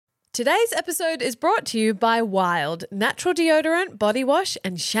Today's episode is brought to you by Wild, natural deodorant, body wash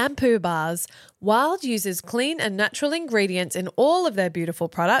and shampoo bars. Wild uses clean and natural ingredients in all of their beautiful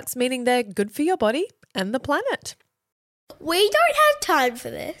products, meaning they're good for your body and the planet. We don't have time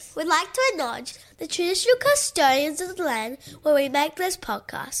for this. We'd like to acknowledge the traditional custodians of the land where we make this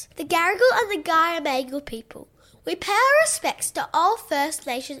podcast, the Garigal and the Garamangal people. We pay our respects to all First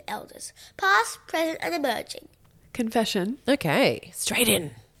Nation elders, past, present and emerging. Confession. Okay, straight in.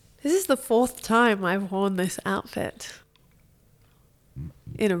 This is the fourth time I've worn this outfit.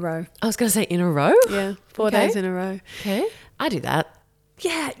 In a row. I was going to say in a row? Yeah, 4 Okay. days in a row. Okay, I do that.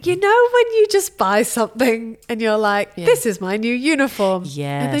 Yeah, you know when you just buy something and you're like, this is my new uniform.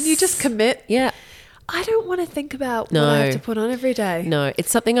 Yes. And then you just commit. Yeah. I don't want to think about what I have to put on every day. No,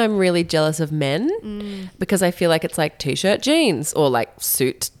 it's something I'm really jealous of men because I feel like it's like t-shirt jeans or like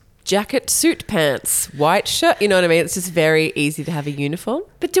suit jacket, suit pants, white shirt. You know what I mean? It's just very easy to have a uniform.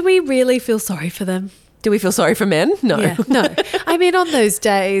 But do we really feel sorry for them? Do we feel sorry for men? No. Yeah, no. I mean, on those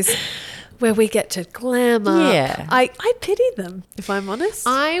days where we get to glam up, Yeah. I pity them, if I'm honest.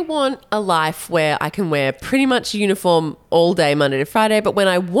 I want a life where I can wear pretty much uniform all day, Monday to Friday, but when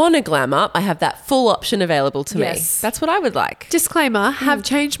I want to glam up, I have that full option available to me. Yes. That's what I would like. Disclaimer, have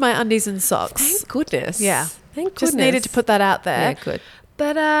changed my undies and socks. Thank goodness. Yeah. Thank Just goodness. needed to put that out there. Yeah, good.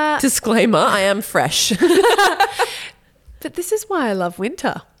 But Disclaimer, I am fresh. but this is why I love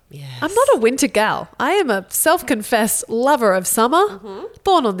winter. Yes. I'm not a winter gal. I am a self-confessed lover of summer.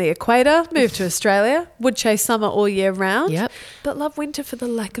 Born on the equator, moved to Australia, would chase summer all year round. Yep. But love winter for the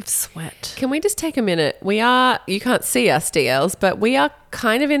lack of sweat. Can we just take a minute? You can't see us DLs, but we are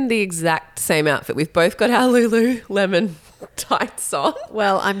kind of in the exact same outfit. We've both got our Lululemon tights on.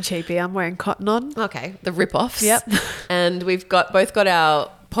 Well, I'm cheapy. I'm wearing cotton on. Okay, the rip-offs. Yep. And we've both got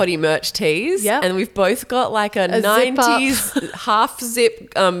our potty merch tees. Yep. And we've both got like a zip up. 90s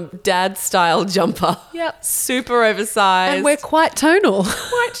half-zip dad-style jumper. Yep. Super oversized. And we're quite tonal.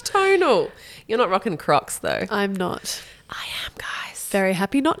 quite tonal. You're not rocking Crocs though. I'm not. I am, guys. Very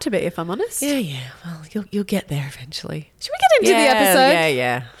happy not to be, if I'm honest. Yeah. Well, you'll get there eventually. Should we get into the episode?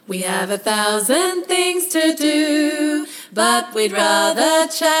 Yeah. We have 1,000 things to do, but we'd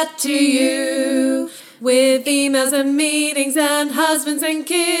rather chat to you. With emails and meetings and husbands and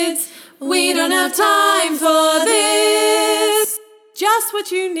kids, we don't have time for this. Just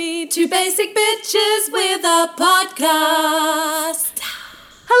what you need, two basic bitches with a podcast.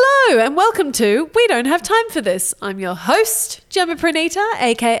 Hello and welcome to We Don't Have Time for This. I'm your host, Gemma Pranita,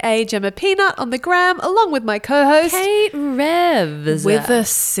 aka Gemma Peanut on the gram, along with my co-host, Kate Revz. with a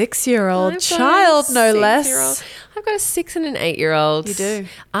 6-year-old I've got child, a no 6-year-old. less. I've got a 6 and an 8-year-old. You do.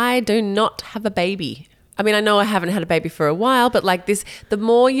 I do not have a baby. I mean, I know I haven't had a baby for a while, but like this, the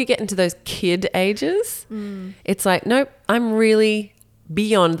more you get into those kid ages, it's like, nope, I'm really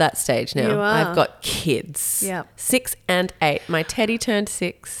beyond that stage now. You are. I've got kids. Yep. 6 and 8. My Teddy turned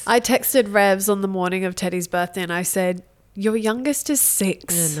 6. I texted Revz on the morning of Teddy's birthday and I said, your youngest is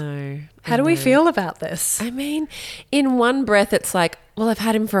 6. I know. How do we feel about this? I mean, in one breath, it's like, well, I've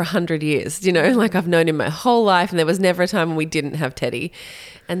had him for 100 years, you know, like I've known him my whole life and there was never a time when we didn't have Teddy.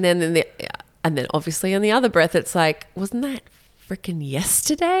 And then obviously on the other breath, it's like, wasn't that freaking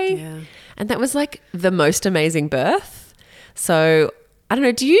yesterday? Yeah. And that was like the most amazing birth. So I don't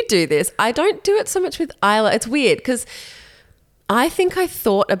know. Do you do this? I don't do it so much with Isla. It's weird because I think I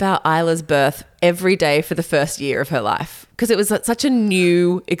thought about Isla's birth every day for the first year of her life because it was such a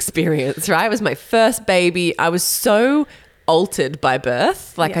new experience, right? It was my first baby. I was so altered by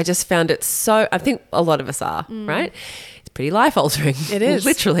birth. Like I just found it so, I think a lot of us are, right? It's pretty life altering. It is.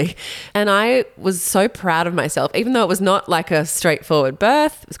 Literally. And I was so proud of myself, even though it was not like a straightforward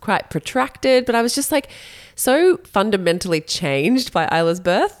birth. It was quite protracted, but I was just like so fundamentally changed by Isla's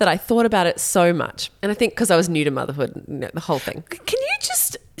birth that I thought about it so much. And I think because I was new to motherhood, the whole thing. Can you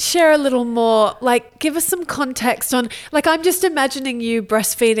just share a little more, like give us some context on, like I'm just imagining you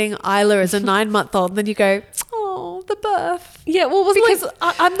breastfeeding Isla as a 9-month-old and then you go, oh, the birth. Yeah, well, it Because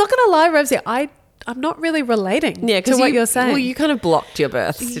I'm not going to lie, Revzy, I'm not really relating to what you're saying. Well, you kind of blocked your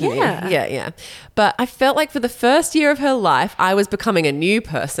births, didn't Yeah. you? Yeah. But I felt like for the first year of her life, I was becoming a new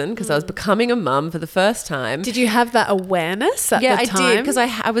person because I was becoming a mum for the first time. Did you have that awareness at the time? Yeah, I did because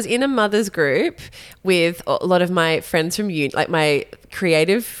I was in a mother's group with a lot of my friends from uni, like my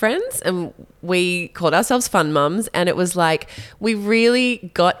creative friends, and we called ourselves Fun Mums, and it was like we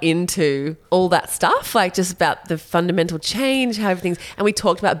really got into all that stuff, like just about the fundamental change, how everything's, and we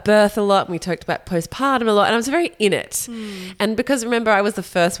talked about birth a lot and we talked about postpartum a lot, and I was very in it. And because remember I was the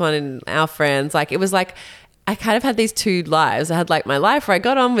first one in our friends, like it was like I kind of had these two lives. I had like my life where I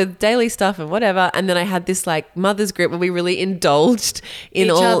got on with daily stuff and whatever, and then I had this like mothers group where we really indulged in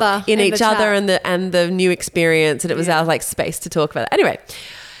each other and the new experience, and it was our like space to talk about it. Anyway,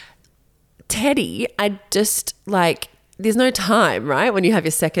 Teddy, I just like, there's no time, right, when you have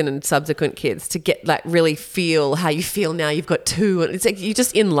your second and subsequent kids to get like really feel how you feel now you've got two, and it's like you're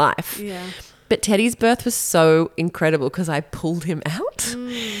just in life. Yeah. But Teddy's birth was so incredible because I pulled him out.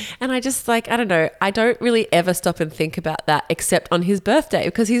 And I just like, I don't know, I don't really ever stop and think about that except on his birthday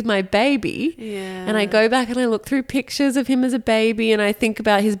because he's my baby. Yeah. And I go back and I look through pictures of him as a baby and I think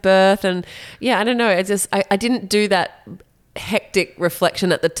about his birth. And yeah, I don't know. It's just, I didn't do that hectic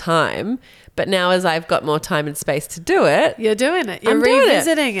reflection at the time. But now as I've got more time and space to do it. You're doing it. You're I'm doing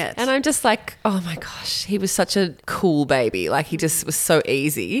revisiting it. And I'm just like, oh my gosh, he was such a cool baby. Like he just was so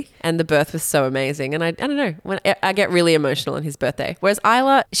easy and the birth was so amazing. And I don't know, when I get really emotional on his birthday. Whereas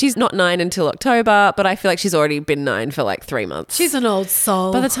Isla, she's not 9 until October, but I feel like she's already been 9 for like 3 months. She's an old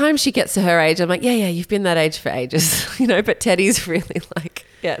soul. By the time she gets to her age, I'm like, yeah, you've been that age for ages, you know, but Teddy's really like,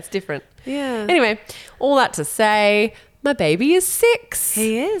 yeah, it's different. Yeah. Anyway, all that to say, my baby is 6.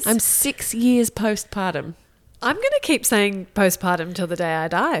 He is. I'm 6 years postpartum. I'm going to keep saying postpartum till the day I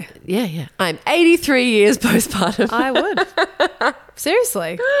die. Yeah. I'm 83 years postpartum. I would.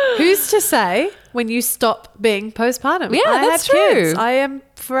 Seriously. Who's to say when you stop being postpartum? Yeah, I that's have true. Kids. I am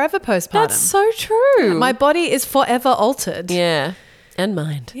forever postpartum. That's so true. My body is forever altered. Yeah. And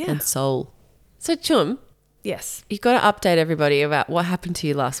mind. Yeah. And soul. So, Chum, Yes. you've got to update everybody about what happened to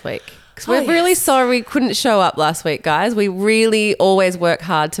you last week. Because Oh, we're really yes. sorry we couldn't show up last week, guys. We really always work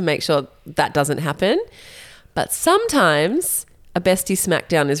hard to make sure that doesn't happen. But sometimes a bestie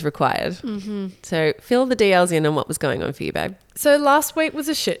smackdown is required. Mm-hmm. So fill the DLs in on what was going on for you, babe. So last week was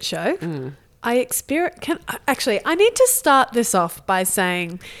a shit show. I need to start this off by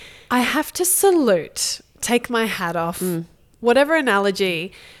saying I have to take my hat off, whatever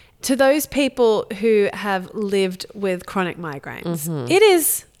analogy, to those people who have lived with chronic migraines. It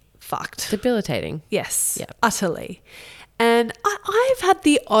is fucked. Debilitating. Yes, Yep. utterly. And I've had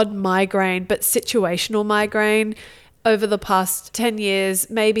the odd migraine, but situational migraine over the past 10 years,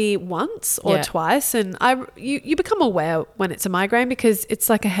 maybe once or Yeah. twice. And you become aware when it's a migraine because it's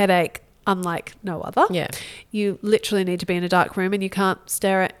like a headache unlike no other. Yeah. You literally need to be in a dark room and you can't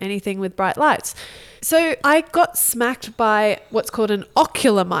stare at anything with bright lights. So I got smacked by what's called an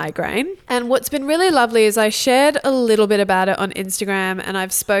ocular migraine. And what's been really lovely is I shared a little bit about it on Instagram and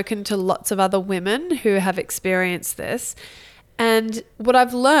I've spoken to lots of other women who have experienced this. And what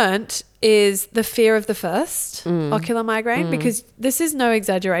I've learnt is the fear of the first ocular migraine, because this is no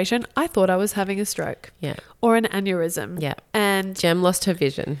exaggeration. I thought I was having a stroke or an aneurysm. Yeah. And Gem lost her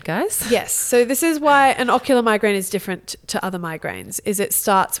vision, guys. yes. So this is why an ocular migraine is different to other migraines, is it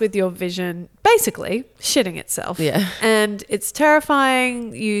starts with your vision basically shitting itself. Yeah. And it's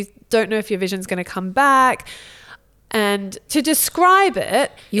terrifying. You don't know if your vision's going to come back. And to describe it...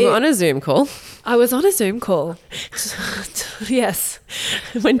 You were on a Zoom call. I was on a Zoom call. Yes.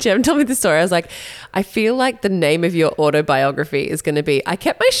 When Gem told me the story, I was like, I feel like the name of your autobiography is going to be, I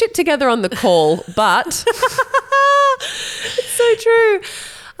kept my shit together on the call, but... It's so true.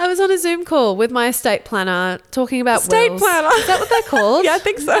 I was on a Zoom call with my estate planner talking about Estate wills. planner. Is that what they're called? Yeah, I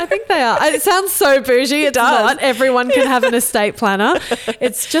think so. I think they are. It sounds so bougie. It's does. not. Everyone can have an estate planner.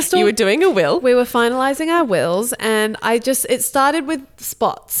 It's just all... You were doing a will. We were finalising our wills and it started with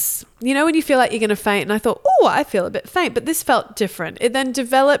spots. You know when you feel like you're going to faint, and I thought, oh, I feel a bit faint, but this felt different. It then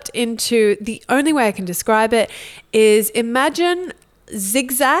developed into, the only way I can describe it is, imagine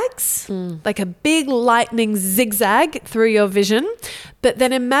zigzags, like a big lightning zigzag through your vision, but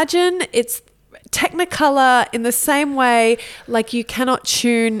then imagine it's Technicolor in the same way like you cannot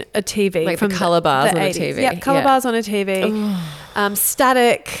tune a TV. Like from the colour bars the on a 80s. TV. Yeah, colour Yeah. bars on a TV.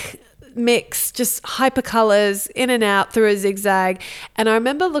 Static mix, just hyper colors in and out through a zigzag. And I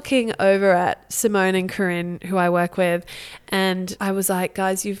remember looking over at Simone and Corinne, who I work with, and I was like,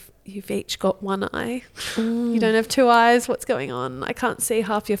 guys, you've each got one eye. You don't have two eyes. What's going on? I can't see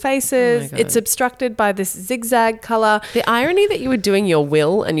half your faces. God. It's obstructed by this zigzag color. The irony that you were doing your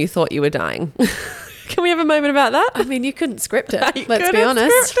will and you thought you were dying. Can we have a moment about that? I mean, you couldn't script it. You Let's be couldn't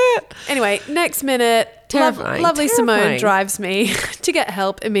honest. script it. Anyway, next minute, Terrifying, lovely Simone terrifying. drives me to get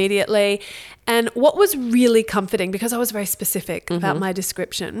help immediately. And what was really comforting, because I was very specific about my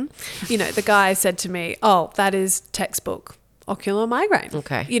description, you know, the guy said to me, oh, that is textbook ocular migraine.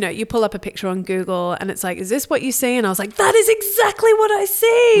 Okay. You know, you pull up a picture on Google and it's like, is this what you see? And I was like, that is exactly what I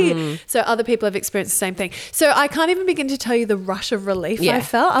see. So other people have experienced the same thing. So I can't even begin to tell you the rush of relief Yeah. I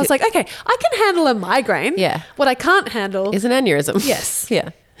felt. I was like, okay, I can handle a migraine. Yeah. What I can't handle Is an aneurysm. Yes. Yeah.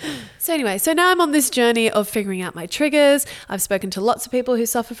 So anyway, so now I'm on this journey of figuring out my triggers. I've spoken to lots of people who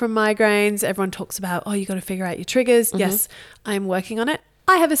suffer from migraines. Everyone talks about, you got to figure out your triggers. Yes, I'm working on it.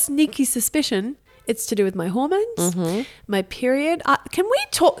 I have a sneaky suspicion it's to do with my hormones, my period. Can we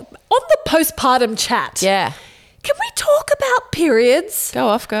talk on the postpartum chat? Yeah. Can we talk about periods? Go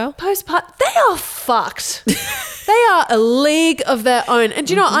off, girl. Postpartum, they are fucked. They are a league of their own. And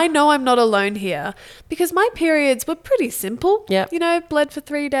do you know I'm not alone here because my periods were pretty simple. Yep. You know, bled for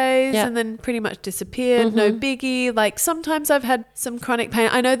 3 days Yep. and then pretty much disappeared. No biggie. Like sometimes I've had some chronic pain.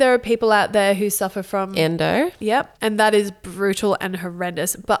 I know there are people out there who suffer from Endo. Yep. And that is brutal and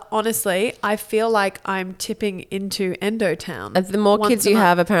horrendous. But honestly, I feel like I'm tipping into endo town. The more kids you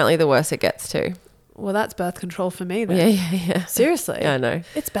have, apparently the worse it gets too. Well, that's birth control for me then. Yeah. Seriously. Yeah, I know.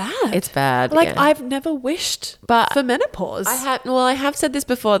 It's bad. It's bad. Like yeah. I've never wished But for menopause. I have said this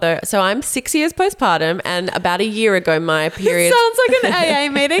before though. So I'm 6 years postpartum, and about a year ago my period Sounds like an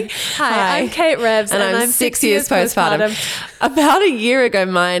AA meeting. Hi, I'm Kate Revz and I'm 6 years postpartum. About a year ago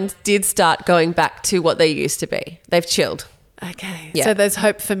mine did start going back to what they used to be. They've chilled. Okay. Yeah. So there's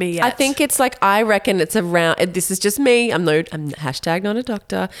hope for me yet. I think it's like, I reckon it's around, this is just me. I'm hashtag not a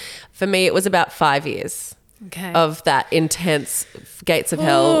doctor. For me, it was about 5 years. Okay. Of that intense gates of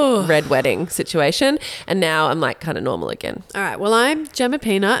hell red wedding situation, and now I'm like kind of normal again. All right. Well, I'm Gemma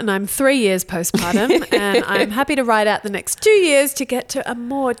Peanut and I'm 3 years postpartum and I'm happy to ride out the next 2 years to get to a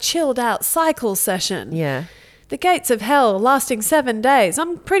more chilled out cycle session. Yeah. The gates of hell lasting 7 days.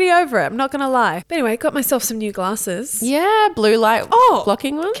 I'm pretty over it. I'm not going to lie. But anyway, got myself some new glasses. Yeah, blue light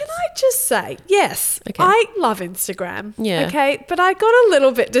blocking ones. Can I just say, yes, Okay. I love Instagram. Yeah. Okay, but I got a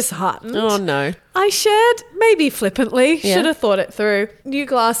little bit disheartened. Oh no. I shared, maybe flippantly, Yeah. should have thought it through, new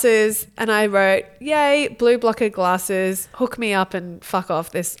glasses, and I wrote, yay, blue blocker glasses, hook me up and fuck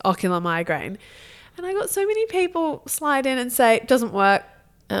off this ocular migraine. And I got so many people slide in and say, it doesn't work.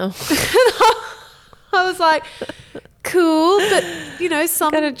 Oh. I was like, cool, but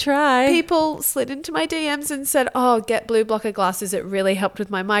some Gotta try. people slid into my DMs and said, get blue blocker glasses. It really helped with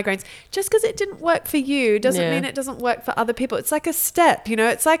my migraines. Just because it didn't work for you doesn't mean it doesn't work for other people. It's like a step,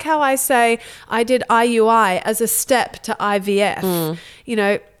 It's like how I say I did IUI as a step to IVF.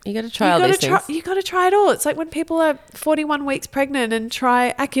 You got to try all these things. You got to try it all. It's like when people are 41 weeks pregnant and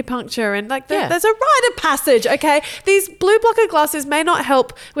try acupuncture and there's a rite of passage, okay? These blue blocker glasses may not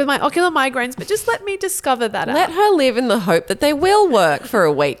help with my ocular migraines, but just let me discover that out. Let her live in the hope that they will work for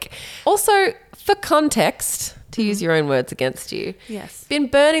a week. Also, for context, to use your own words against you. Yes. Been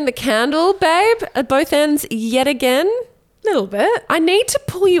burning the candle, babe, at both ends yet again. Little bit. I need to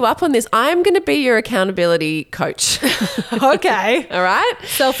pull you up on this. I'm going to be your accountability coach. Okay. All right?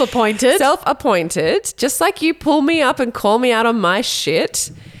 Self-appointed. Self-appointed. Just like you pull me up and call me out on my shit.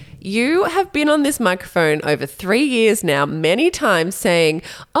 You have been on this microphone over 3 years now, many times saying,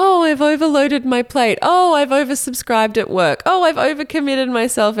 I've overloaded my plate. I've oversubscribed at work. I've overcommitted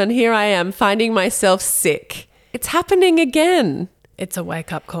myself. And here I am finding myself sick. It's happening again. It's a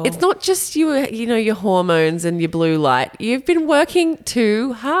wake-up call. It's not just your hormones and your blue light. You've been working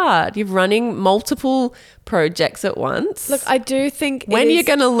too hard. You're running multiple projects at once. Look, I do think when you're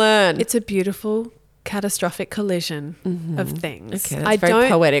going to learn. It's a beautiful catastrophic collision of things. Okay, that's a very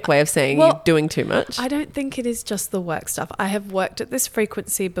poetic way of saying you're doing too much. I don't think it is just the work stuff. I have worked at this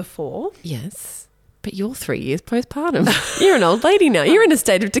frequency before. Yes. But you're 3 years postpartum. You're an old lady now. You're in a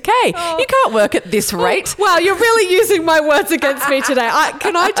state of decay. You can't work at this rate. Wow, you're really using my words against me today.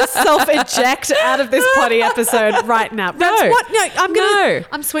 Can I just self-eject out of this potty episode right now? No. Revz, what? No,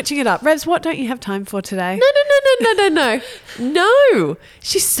 I'm switching it up. Revz, what don't you have time for today? No.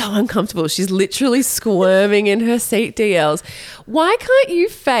 She's so uncomfortable. She's literally squirming in her seat, DLs. Why can't you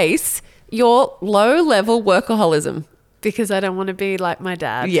face your low-level workaholism? Because I don't want to be like my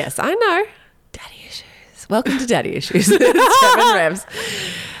dad. Yes, I know. Daddy issues. Welcome to Daddy Issues. It's Gem and Revz.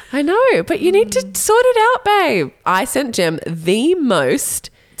 I know, but you need to sort it out, babe. I sent Gem the most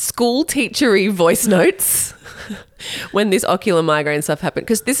school teachery voice notes when this ocular migraine stuff happened.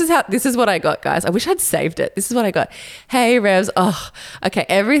 Because this is what I got, guys. I wish I'd saved it. This is what I got. Hey, Revz. Okay,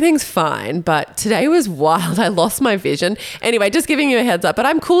 everything's fine, but today was wild. I lost my vision. Anyway, just giving you a heads up, but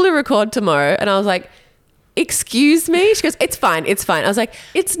I'm cool to record tomorrow. And I was like, excuse me? She goes, it's fine. I was like,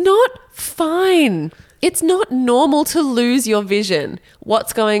 it's not fine. It's not normal to lose your vision.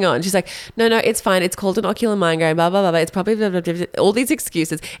 What's going on? She's like, no, it's fine. It's called an ocular migraine, blah, blah, blah. It's probably blah, blah, blah, blah. All these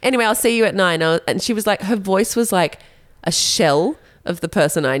excuses. Anyway, I'll see you at 9. And she was like, her voice was like a shell of the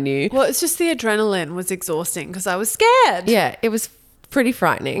person I knew. Well, it's just the adrenaline was exhausting because I was scared. Yeah, it was pretty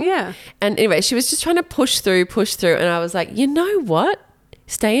frightening. Yeah. And anyway, she was just trying to push through. And I was like, you know what?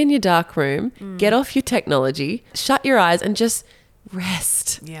 Stay in your dark room, get off your technology, shut your eyes and just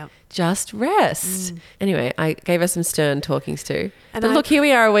rest. Yeah. just rest. Anyway, I gave her some stern talkings to. And But look, here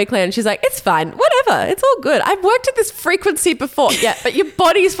we are a week later and she's like, it's fine. Whatever. It's all good. I've worked at this frequency before. Yeah, but your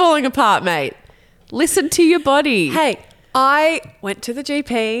body's falling apart, mate. Listen to your body. Hey, I went to the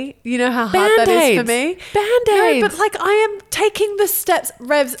GP. You know how hard that is for me. Band-Aids. No, but like I am taking the steps.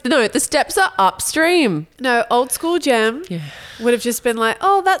 Revz, No, the steps are upstream. no, old school Gem Yeah. would have just been like,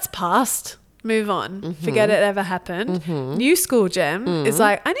 oh, that's past. Move on. Forget it ever happened. New school Gem is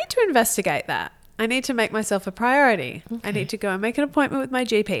like, I need to investigate that. I need to make myself a priority. I need to go and make an appointment with my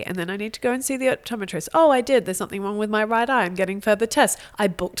GP, and then I need to go and see the optometrist. Oh, I did. There's something wrong with my right eye. I'm getting further tests. I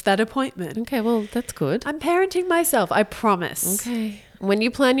booked that appointment. Okay, well, that's good. I'm parenting myself. I promise. Okay. When you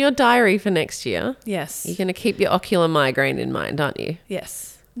plan your diary for next year, Yes. you're going to keep your ocular migraine in mind, aren't you? Yes.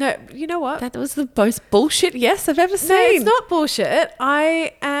 No, you know what? That was the most bullshit yes I've ever seen. No, it's not bullshit.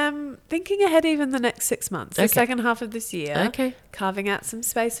 I am thinking ahead even the next 6 months, the Okay. second half of this year. Okay. Carving out some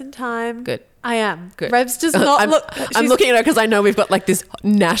space and time. Good. I am. Good. Revz does not look. I'm looking at her because I know we've got like this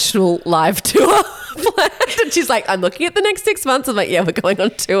national live tour planned. And she's like, I'm looking at the next 6 months. I'm like, yeah, we're going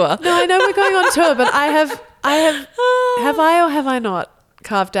on tour. No, I know we're going on tour, but have I or have I not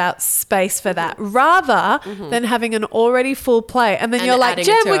carved out space for that rather than having an already full plate? And then And you're like, adding a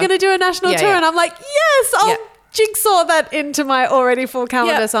Jem, tour. we're going to do a national Yeah, tour. yeah. And I'm like, yes, I'll Yeah. jigsaw that into my already full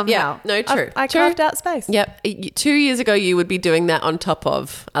calendar Yeah, somehow. yeah. No, true. I True. carved out space. Yep. 2 years ago, you would be doing that on top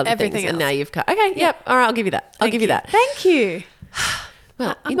of other Everything things. And else. now you've cut. Okay. Yep. All right. I'll give you that. I'll give you that. Thank you.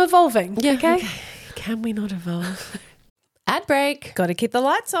 Well, I'm evolving. yeah. Okay. Can we not evolve? Ad break. Got to keep the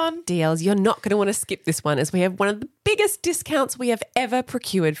lights on. DLs, you're not going to want to skip this one as we have one of the biggest discounts we have ever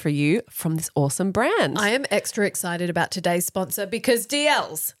procured for you from this awesome brand. I am extra excited about today's sponsor because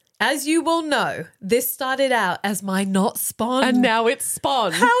DLs, as you will know, this started out as my Not Spon. and now it's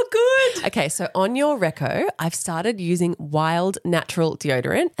Spon. How good. Okay, so on your reco, I've started using Wild natural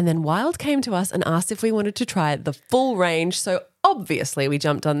deodorant, and then Wild came to us and asked if we wanted to try the full range. So obviously we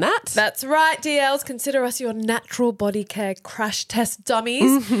jumped on that. That's right, DLs. Consider us your natural body care crash test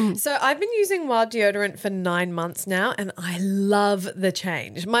dummies. So I've been using Wild deodorant for 9 months now, and I love the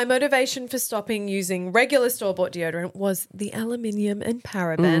change. My motivation for stopping using regular store-bought deodorant was the aluminium and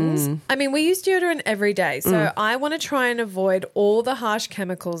parabens. I mean, we use deodorant every day, so I want to try and avoid all the harsh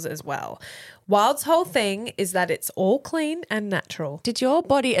chemicals as well. Wild's whole thing is that it's all clean and natural. Did your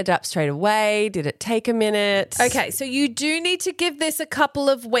body adapt straight away? Did it take a minute? Okay, so you do need to give this a couple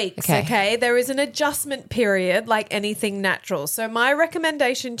of weeks, Okay. okay? There is an adjustment period like anything natural. So my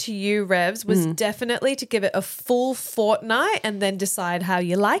recommendation to you, Revz, was definitely to give it a full fortnight and then decide how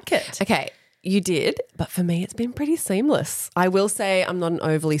you like it. Okay, you did, but for me, it's been pretty seamless. I will say I'm not an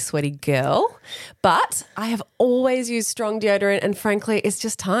overly sweaty girl, but I have always used strong deodorant, and frankly, it's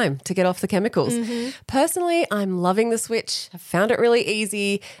just time to get off the chemicals. Personally, I'm loving the switch. I found it really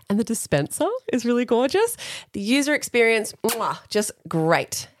easy, and the dispenser is really gorgeous. The user experience, just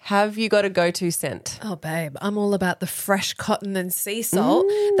great. Have you got a go-to scent? Oh, babe, I'm all about the fresh cotton and sea salt.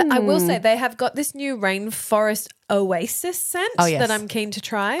 I will say they have got this new rainforest oasis scent Oh, yes. that I'm keen to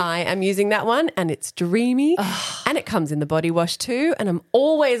try. I am using that one, and it's dreamy, and it comes in the body wash too, and I'm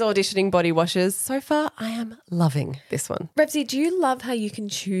always auditioning body washes. So far, I am loving this one. Revzy, do you love how you can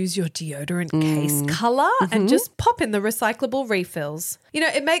choose your deodorant case colour and just pop in the recyclable refills? You know,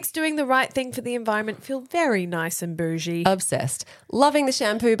 it makes doing the right thing for the environment feel very nice and bougie. Obsessed. Loving the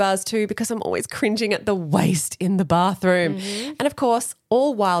shampoo bars too, because I'm always cringing at the waste in the bathroom. And of course,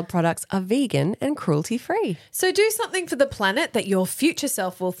 all Wild products are vegan and cruelty-free. So do something for the planet that your future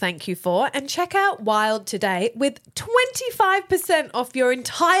self will thank you for, and check out Wild today with 25% off your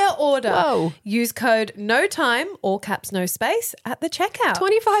entire order. Whoa. Use code NOTIME, all caps no space, at the checkout.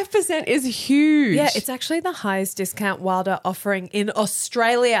 25% is huge. Yeah, it's actually the highest discount Wild are offering in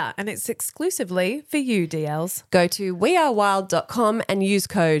Australia, and it's exclusively for you, DLs. Go to wearewild.com and use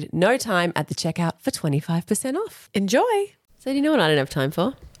code NOTIME at the checkout for 25% off. Enjoy. So do you know what I don't have time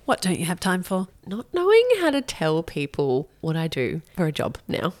for? What don't you have time for? Not knowing how to tell people what I do for a job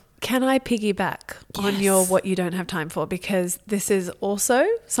now. Can I piggyback on Yes. your what you don't have time for? Because this is also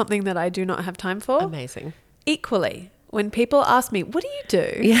something that I do not have time for. Amazing. Equally, when people ask me, what do you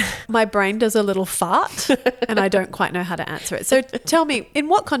do? Yeah. My brain does a little fart and I don't quite know how to answer it. So tell me, in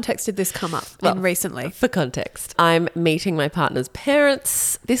what context did this come up in recently? For context, I'm meeting my partner's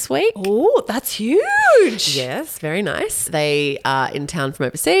parents this week. Oh, that's huge. Yes, very nice. They are in town from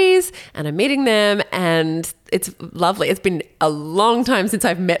overseas and I'm meeting them, and it's lovely. It's been a long time since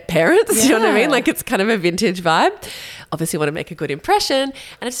I've met parents. You know what I mean? Like it's kind of a vintage vibe. Obviously want to make a good impression. And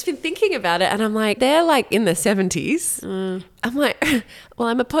I've just been thinking about it and I'm like, they're like in their 70s. I'm like, well,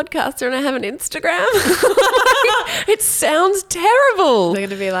 I'm a podcaster and I have an Instagram. It sounds terrible. They're going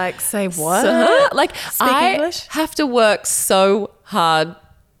to be like, say what? Like Speak I English? have to work so hard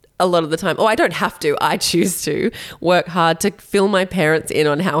a lot of the time. I don't have to. I choose to work hard to fill my parents in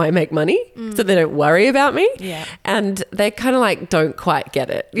on how I make money so they don't worry about me. Yeah. And they kind of like don't quite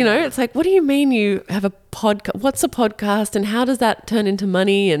get it. You know, it's like, what do you mean you have a podcast? What's a podcast and how does that turn into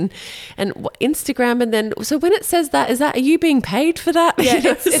money and Instagram? And then, so when it says that, are you being paid for that? Yeah, You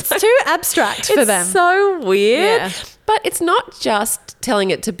know, it's too abstract for them. It's so weird. Yeah. But it's not just telling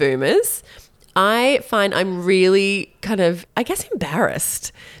it to boomers. I find I'm really kind of, I guess,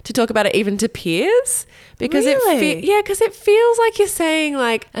 embarrassed to talk about it even to peers because Really? because it feels like you're saying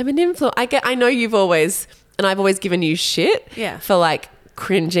like I'm an influencer. I know you've always, and I've always given you shit for like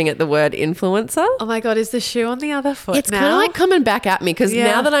cringing at the word influencer. Oh my God, is the shoe on the other foot It's now? kind of like coming back at me because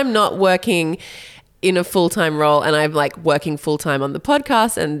now that I'm not working in a full-time role and I'm like working full-time on the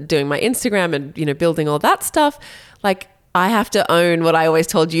podcast and doing my Instagram and, you know, building all that stuff, like I have to own what I always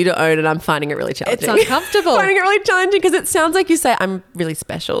told you to own and I'm finding it really challenging. It's uncomfortable. Finding it really challenging because it sounds like you say I'm really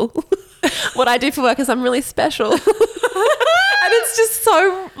special. What I do for work is I'm really special. And it's just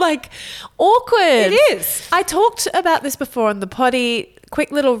so like awkward. It is. I talked about this before on the potty,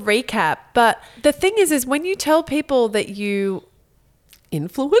 quick little recap. But the thing is when you tell people that you...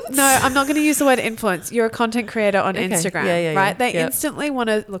 Influence? No, I'm not going to use the word influence. You're a content creator on Okay. Instagram, Yeah, right? They instantly want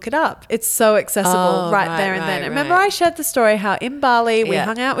to look it up. It's so accessible right there and then. Remember I shared the story how in Bali we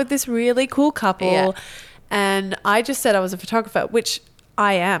hung out with this really cool couple and I just said I was a photographer, which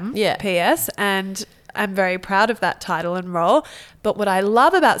I am, PS, and I'm very proud of that title and role. But what I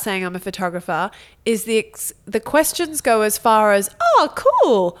love about saying I'm a photographer is the questions go as far as, oh,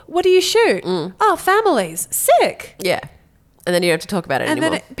 cool. What do you shoot? Oh, families. Sick. Yeah. And then you don't have to talk about it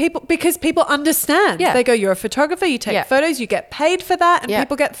anymore. And then because people understand. Yeah. They go, you're a photographer, you take photos, you get paid for that, and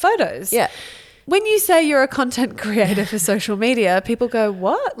people get photos. Yeah. When you say you're a content creator for social media, people go,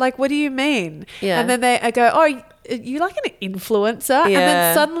 what? Like, what do you mean? Yeah. And then they go, oh, you like an influencer? And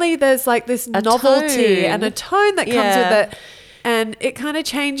then suddenly there's like this novelty tone. and a tone that comes with it. And it kind of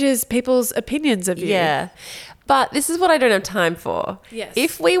changes people's opinions of you. Yeah. But this is what I don't have time for. Yes.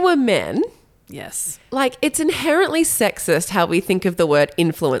 If we were men... Yes. Like it's inherently sexist how we think of the word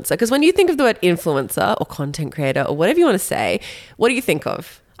influencer. Because when you think of the word influencer or content creator or whatever you want to say, what do you think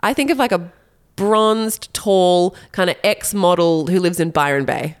of? I think of like a bronzed, tall kind of ex-model who lives in Byron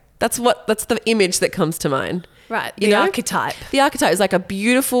Bay. That's the image that comes to mind. Right. You The know? archetype. The archetype is like a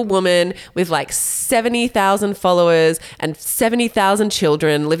beautiful woman with like 70,000 followers and 70,000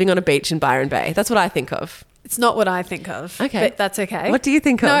 children living on a beach in Byron Bay. That's what I think of. It's not what I think of. Okay. But that's okay. What do you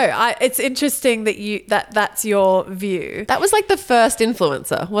think of? No, it's interesting that that's your view. That was like the first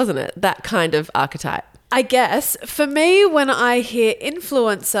influencer, wasn't it? That kind of archetype. I guess for me, when I hear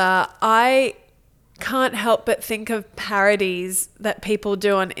influencer, I can't help but think of parodies that people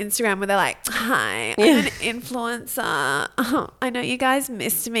do on Instagram where they're like, hi, I'm an influencer. Oh, I know you guys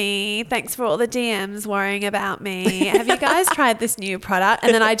missed me. Thanks for all the DMs worrying about me. Have you guys tried this new product?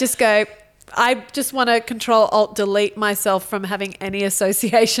 And then I just go, I just want to Control-Alt-Delete myself from having any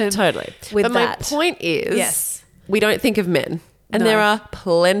association Totally. with but that. my point is, Yes. we don't think of men. And No. there are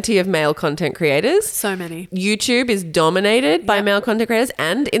plenty of male content creators. So many. YouTube is dominated by male content creators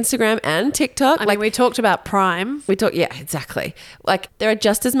and Instagram and TikTok. I mean, we talked about Prime. Yeah, exactly. Like there are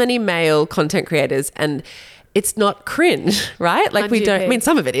just as many male content creators and it's not cringe, right? Like we don't, I mean,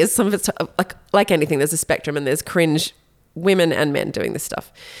 some of it is, some of it's like anything, there's a spectrum and there's cringe women and men doing this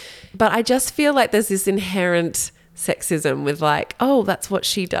stuff. But I just feel like there's this inherent sexism with like, oh, that's what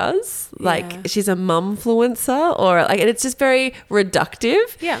she does. Like she's a mumfluencer or like, and it's just very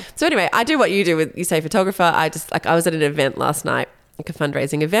reductive. Yeah. So anyway, I do what you do with, you say photographer. I was at an event last night, like a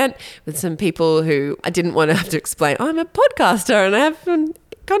fundraising event with some people who I didn't want to have to explain, oh, I'm a podcaster and I have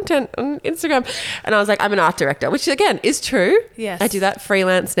content on Instagram. And I was like, I'm an art director, which again is true. Yes. I do that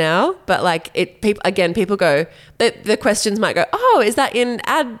freelance now, but like people go, the questions might go, oh, is that in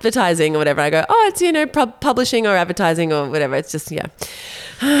advertising or whatever? I go, oh, it's, publishing or advertising or whatever. It's just,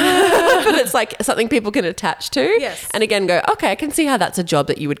 but it's like something people can attach to. Yes. And again, go, okay, I can see how that's a job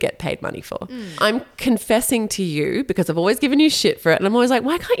that you would get paid money for. I'm confessing to you because I've always given you shit for it. And I'm always like,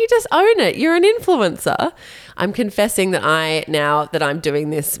 why can't you just own it? You're an influencer. I'm confessing that now that I'm doing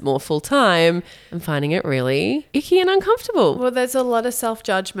this more full time, I'm finding it really icky and uncomfortable. Well, there's a lot of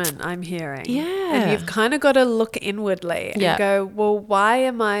self-judgment I'm hearing. Yeah. And you've kind of got to look inwardly and go, well, why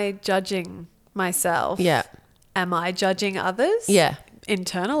am I judging myself? Yeah. am I judging others? Yeah.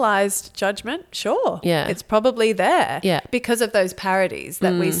 Internalized judgment, sure. Yeah. It's probably there. Yeah. Because of those parodies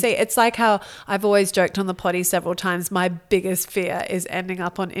that we see. It's like how I've always joked on the potty several times, my biggest fear is ending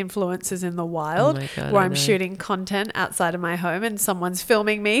up on influencers in the wild, my God, where I I'm know. shooting content outside of my home and someone's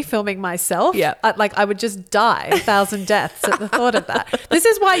filming me, filming myself. Yeah. I would just die 1,000 deaths at the thought of that. This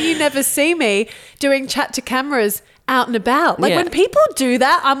is why you never see me doing chat to cameras out and about. Like when people do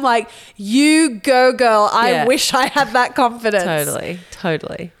that, I'm like, you go, girl. I wish I had that confidence.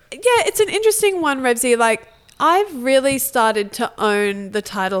 Totally. Yeah, it's an interesting one, Revzy. Like, I've really started to own the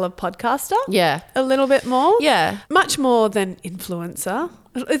title of podcaster. Yeah. A little bit more. Yeah. Much more than influencer.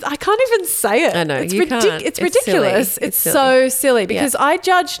 I can't even say it. I know, It's you can't. It's It's ridiculous. silly. It's It's so silly because I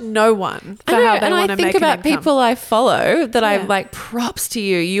judge no one for how they and want I to think make an about income. people I follow that I'm Yeah. like, props to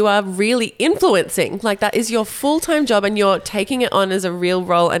you. You are really influencing. Like that is your full-time job and you're taking it on as a real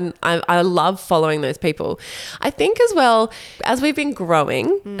role. And I love following those people. I think as well, as we've been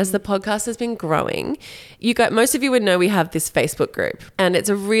growing, as the podcast has been growing, most of you would know we have this Facebook group and it's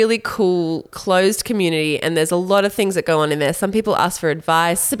a really cool closed community and there's a lot of things that go on in there. Some people ask for advice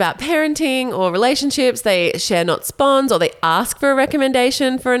about parenting or relationships. They share Not Spons or they ask for a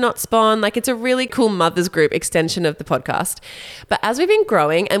recommendation for a Not Spon. Like it's a really cool mothers group extension of the podcast. But as we've been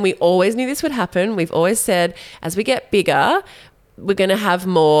growing and we always knew this would happen, we've always said as we get bigger, we're going to have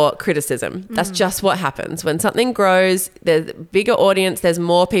more criticism. That's just what happens. When something grows, there's a bigger audience, there's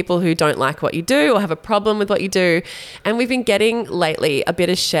more people who don't like what you do or have a problem with what you do. And we've been getting lately a bit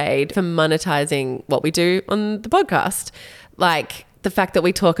of shade for monetizing what we do on the podcast. Like the fact that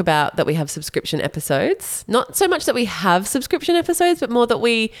we talk about that we have subscription episodes. Not so much that we have subscription episodes, but more that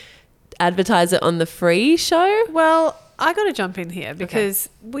we advertise it on the free show. Well, I got to jump in here because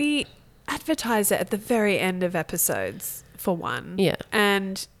we advertise it at the very end of episodes, for one. Yeah.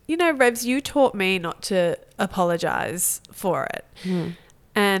 And, you know, Revz, you taught me not to apologise for it.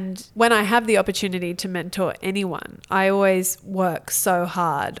 And when I have the opportunity to mentor anyone, I always work so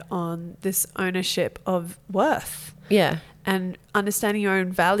hard on this ownership of worth. Yeah. And understanding your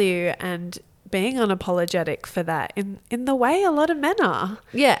own value and being unapologetic for that in the way a lot of men are.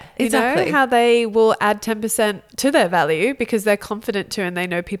 Yeah, exactly. You know, how they will add 10% to their value because they're confident to and they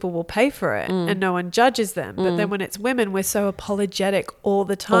know people will pay for it and no one judges them. But then when it's women, we're so apologetic all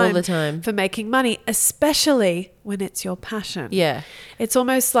the time for making money, especially when it's your passion. Yeah. It's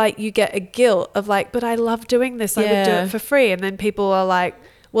almost like you get a guilt of like, but I love doing this. I would do it for free. And then people are like,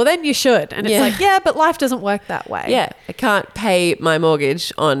 well, then you should. And it's like, yeah, but life doesn't work that way. Yeah. I can't pay my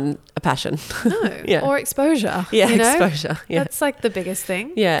mortgage on a passion. No. Or exposure. Yeah, you know? exposure. Yeah. That's like the biggest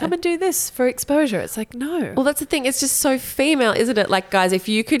thing. Yeah. Come and do this for exposure. It's like, no. Well, that's the thing. It's just so female, isn't it? Like, guys, if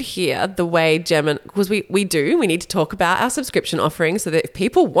you could hear the way Gem, because we need to talk about our subscription offering so that if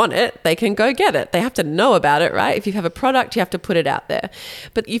people want it, they can go get it. They have to know about it, right? If you have a product, you have to put it out there.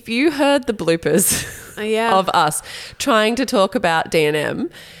 But if you heard the bloopers of us trying to talk about D&M,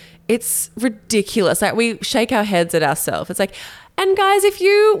 it's ridiculous. Like we shake our heads at ourselves. It's like, and guys, if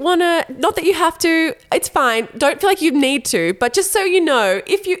you want to, not that you have to, it's fine. Don't feel like you need to, but just so you know,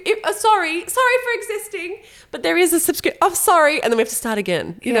 sorry for existing, but there is a subscription. Oh, sorry. And then we have to start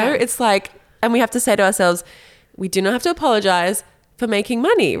again. You know, it's like, and we have to say to ourselves, we do not have to apologize for making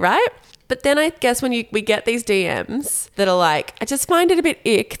money, right? But then I guess when we get these DMs that are like, I just find it a bit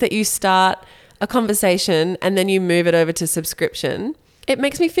ick that you start a conversation and then you move it over to subscription. It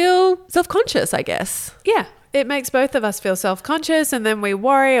makes me feel self-conscious, I guess. Yeah. It makes both of us feel self-conscious and then we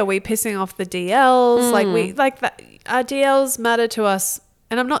worry, are we pissing off the DLs? Our DLs matter to us.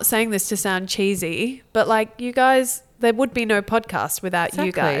 And I'm not saying this to sound cheesy, but like you guys, there would be no podcast without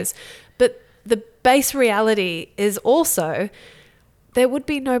you guys. But the base reality is also there would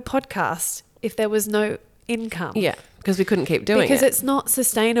be no podcast if there was no income. Yeah, because we couldn't keep doing it. Because it's not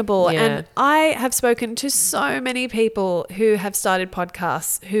sustainable. Yeah. And I have spoken to so many people who have started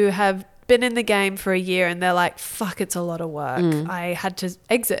podcasts, who have been in the game for a year and they're like, fuck, it's a lot of work. I had to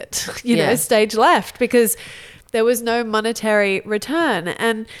exit, stage left because there was no monetary return.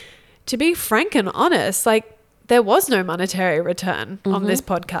 And to be frank and honest, like there was no monetary return on this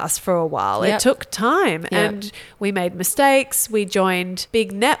podcast for a while. Yep. It took time and we made mistakes. We joined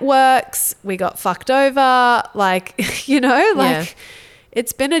big networks. We got fucked over.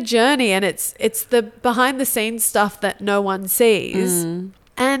 It's been a journey and it's the behind the scenes stuff that no one sees.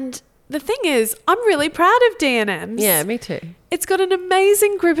 And the thing is, I'm really proud of D&Ms. Yeah, me too. It's got an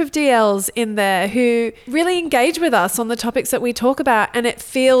amazing group of DLs in there who really engage with us on the topics that we talk about, and it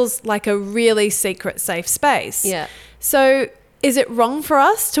feels like a really secret, safe space. Yeah. So is it wrong for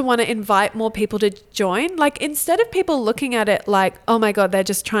us to want to invite more people to join? Like, instead of people looking at it like, oh my God, they're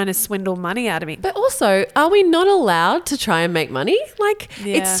just trying to swindle money out of me. But also, are we not allowed to try and make money? Like,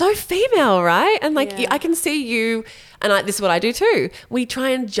 it's so female, right? And like, I can see you, and this is what I do too. We try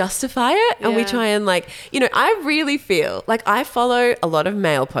and justify it, and we try and like, I really feel like I follow a lot of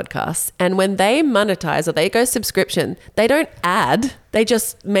male podcasts, and when they monetize or they go subscription, they don't ad, they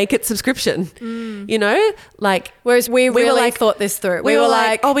just make it subscription, like. Whereas we were really like, thought this through. We were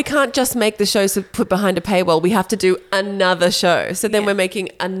like, oh, we can't just make the shows put behind a paywall. We have to do another show. So then we're making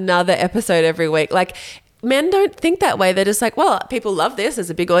another episode every week. Like, men don't think that way. They're just like, well, people love this. There's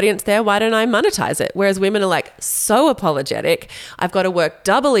a big audience there. Why don't I monetize it? Whereas women are like so apologetic. I've got to work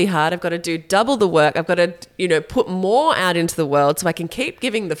doubly hard. I've got to do double the work. I've got to, put more out into the world so I can keep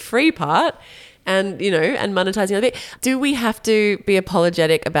giving the free part and, and monetizing a bit. Do we have to be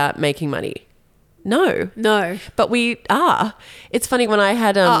apologetic about making money? No. But we are. It's funny when I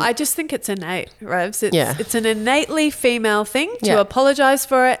had... I just think it's innate, Revz. It's an innately female thing to apologise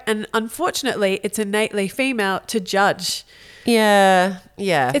for it. And unfortunately, it's innately female to judge. Yeah.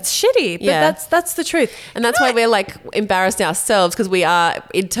 It's shitty, but that's the truth. And that's why we're like embarrassed ourselves, because we are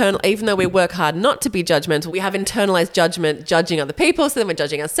internal, even though we work hard not to be judgmental, we have internalized judgment, judging other people. So then we're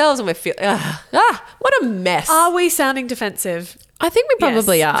judging ourselves and we feel, what a mess. Are we sounding defensive? I think we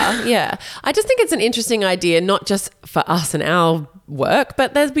probably are. Yeah. I just think it's an interesting idea, not just for us and our work,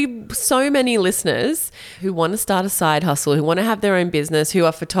 but there's be so many listeners who want to start a side hustle, who want to have their own business, who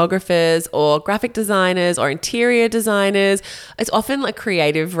are photographers or graphic designers or interior designers. It's often a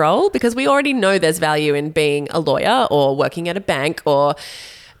creative role because we already know there's value in being a lawyer or working at a bank or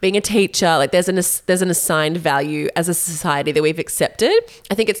being a teacher. Like there's an assigned value as a society that we've accepted.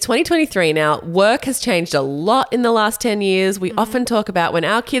 I think it's 2023 now. Work has changed a lot in the last 10 years. We often talk about when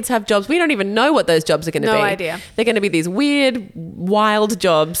our kids have jobs, we don't even know what those jobs are going to be. No idea. They're going to be these weird, wild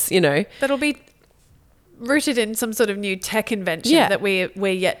jobs, That'll be rooted in some sort of new tech invention that we're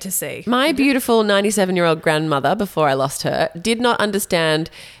yet to see. My beautiful 97-year-old grandmother, before I lost her, did not understand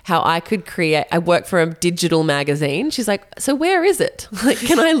how I could I work for a digital magazine. She's like, so where is it? Like,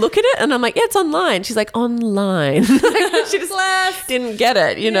 can I look at it? And I'm like, yeah, it's online. She's like, online. She just didn't get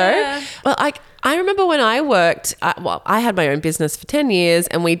it, know? Well, I remember when I worked, I had my own business for 10 years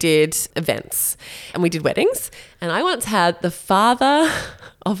and we did events and we did weddings. And I once had the father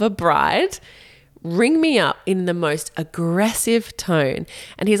of a bride ring me up in the most aggressive tone.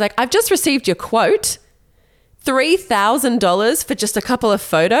 And he's like, I've just received your quote, $3,000 for just a couple of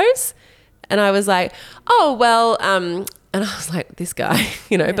photos. And I was like, oh, well, and I was like, this guy,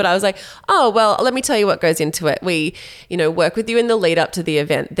 but I was like, oh, well, let me tell you what goes into it. We, work with you in the lead up to the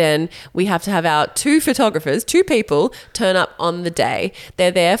event. Then we have to have our two people turn up on the day. They're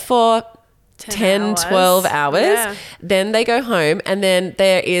there for 10, 12 hours. Yeah. Then they go home and then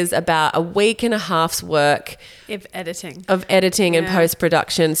there is about a week and a half's work of editing and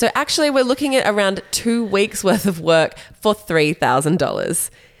post-production. So actually we're looking at around 2 weeks worth of work for $3,000.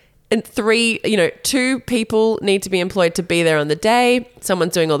 And two people need to be employed to be there on the day.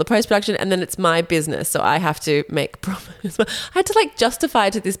 Someone's doing all the post-production and then it's my business. So I have to make profit. I had to justify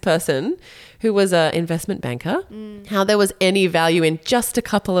to this person who was an investment banker how there was any value in just a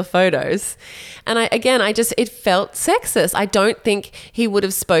couple of photos. And it felt sexist. I don't think he would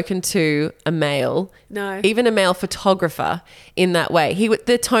have spoken to a male, even a male photographer in that way.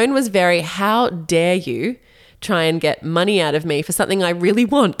 The tone was very, how dare you try and get money out of me for something I really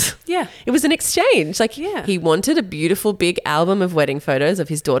want. Yeah. It was an exchange. He wanted a beautiful big album of wedding photos of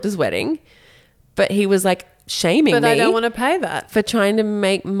his daughter's wedding, but he was shaming me. But I don't want to pay that. For trying to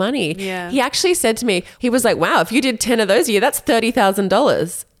make money. Yeah. He actually said to me, he was like, wow, if you did 10 of those a year, that's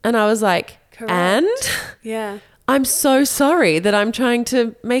 $30,000. And I was like, correct. And? Yeah. I'm so sorry that I'm trying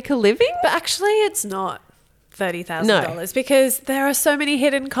to make a living. But actually it's not $30,000 because there are so many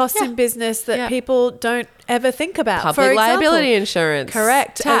hidden costs in business that people don't ever think about. Public liability insurance.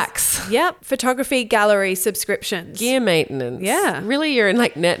 Correct. Tax. Photography gallery subscriptions. Gear maintenance. Yeah. Really, you're in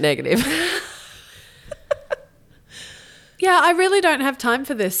net negative. Yeah, I really don't have time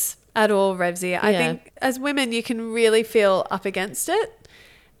for this at all, Revzy. I think as women, you can really feel up against it.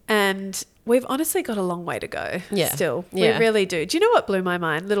 And we've honestly got a long way to go still. Yeah. We really do. Do you know what blew my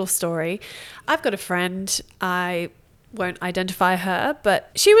mind? Little story. I've got a friend, I won't identify her,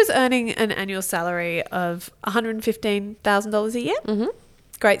 but she was earning an annual salary of $115,000 a year. Mm-hmm.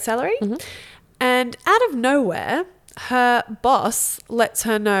 Great salary. Mm-hmm. And out of nowhere, her boss lets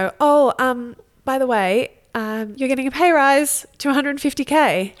her know, by the way, you're getting a pay rise to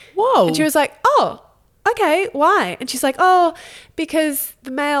 $150K. Whoa. And she was like, oh, okay, why? And she's like, oh, because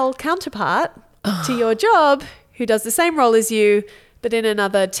the male counterpart to your job, who does the same role as you, but in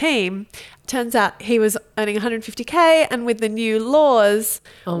another team. Turns out he was earning 150K, and with the new laws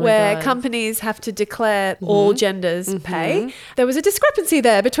where companies have to declare all genders pay, there was a discrepancy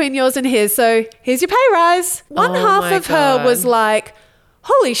there between yours and his. So here's your pay rise. One half of her was like,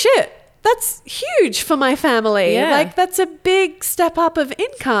 holy shit, that's huge for my family. Yeah. Like, that's a big step up of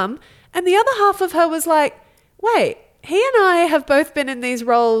income. And the other half of her was like, wait, he and I have both been in these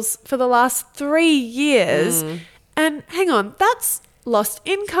roles for the last 3 years. And hang on, that's lost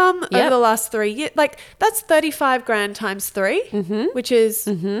income over the last 3 years. Like, that's 35 grand times 3, which is,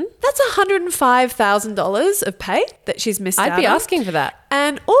 that's $105,000 of pay that she's missed out I'd be on. asking for that.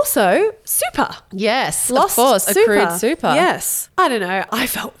 And also super. Yes, Lost of course, super. accrued super. Yes. I don't know. I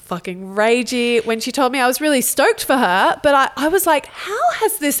felt fucking ragey when she told me. I was really stoked for her, but I was like, how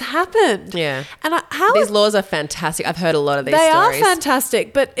has this happened? Yeah. And These laws are fantastic. I've heard a lot of these they stories. are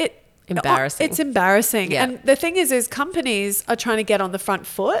fantastic, but Embarrassing. It's embarrassing. Yeah. And the thing is companies are trying to get on the front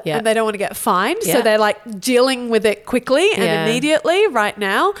foot and they don't want to get fined. Yeah. So they're like dealing with it quickly and immediately right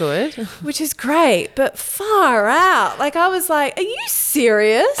now. Good. Which is great, but far out. Like, I was like, are you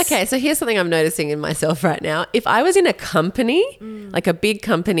serious? Okay, so here's something I'm noticing in myself right now. If I was in a company, like a big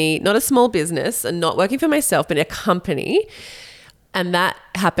company, not a small business, and not working for myself, but a company, and that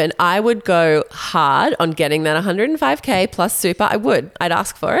happened, I would go hard on getting that 105K plus super. I'd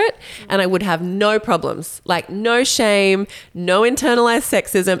ask for it, and I would have no problems, like no shame, no internalized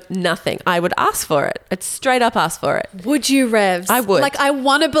sexism, nothing. I would ask for it. I'd straight up ask for it. Would you, Revz? I would. Like, I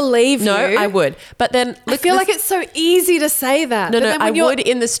want to believe No, you. I would. But then I feel like it's so easy to say that. No, but then I when would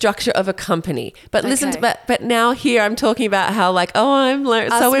in the structure of a company. But listen, but now here I'm talking about how like, I'm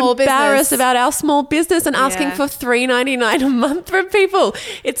so embarrassed about our small business and asking for $3.99 a month from people.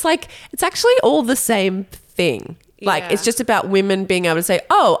 It's like, it's actually all the same thing. Like, it's just about women being able to say,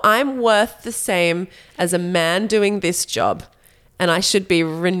 I'm worth the same as a man doing this job. And I should be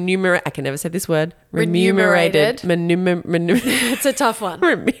remunerated. I can never say this word. Remunerated. It's a tough one.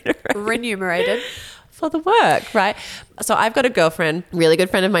 Remunerated. For the work, right? So I've got a girlfriend, really good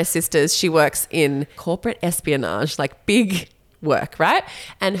friend of my sister's. She works in corporate espionage, like big work, right?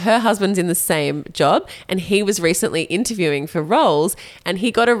 And her husband's in the same job, and he was recently interviewing for roles, and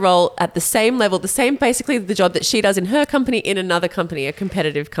he got a role at the same level, basically the job that she does in her company in another company, a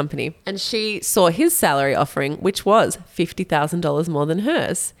competitive company. And she saw his salary offering, which was $50,000 more than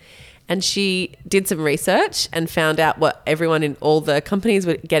hers. And she did some research and found out what everyone in all the companies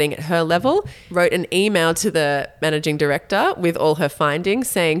were getting at her level, wrote an email to the managing director with all her findings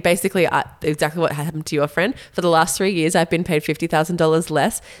saying basically exactly what happened to your friend. For the last 3 years, I've been paid $50,000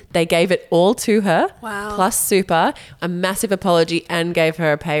 less. They gave it all to her, plus super, a massive apology, and gave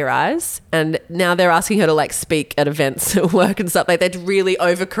her a pay rise. And now they're asking her to like speak at events at work and stuff. Like, they're really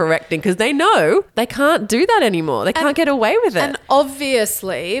overcorrecting because they know they can't do that anymore. They can't get away with it. And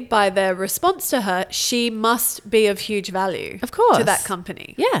obviously, by their response to her, she must be of huge value, of course, to that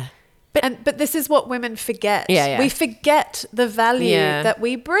company. Yeah. But this is what women forget. Yeah. We forget the value that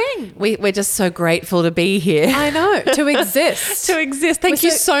we bring. We're just so grateful to be here. I know, to exist. To exist. Thank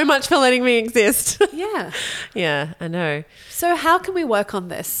you so much for letting me exist. Yeah. Yeah, I know. So how can we work on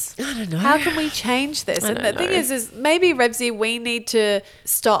this? I don't know. How can we change this? And the thing is maybe, Revzy, we need to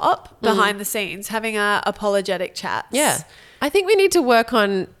stop behind the scenes having our apologetic chats. Yeah. I think we need to work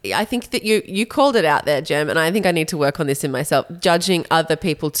on, I think that you called it out there, Gem, and I think I need to work on this in myself, judging other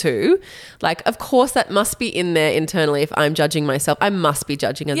people too. Like, of course, that must be in there internally. If I'm judging myself, I must be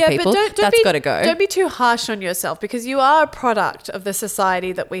judging other people. But that's got to go. Don't be too harsh on yourself, because you are a product of the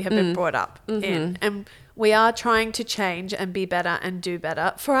society that we have been brought up in. And we are trying to change and be better and do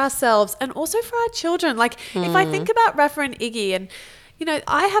better for ourselves and also for our children. Like, if I think about Rafa and Iggy, and you know,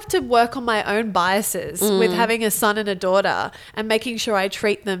 I have to work on my own biases with having a son and a daughter and making sure I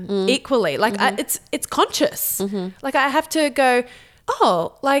treat them equally. Like, it's conscious. Like, I have to go,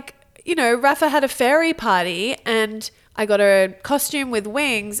 Rafa had a fairy party and I got a costume with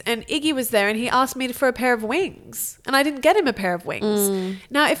wings, and Iggy was there and he asked me for a pair of wings and I didn't get him a pair of wings.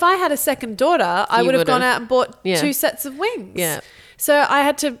 Now, if I had a second daughter, I would have gone out and bought 2 sets of wings. Yeah. So I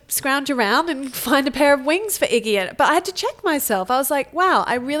had to scrounge around and find a pair of wings for Iggy. But I had to check myself. I was like, wow,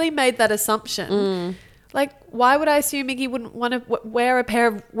 I really made that assumption. Like, why would I assume Iggy wouldn't want to wear a pair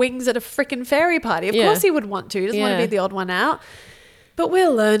of wings at a freaking fairy party? Of course he would want to. He doesn't want to be the odd one out. But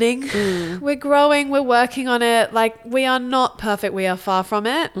we're learning. We're growing. We're working on it. Like, we are not perfect. We are far from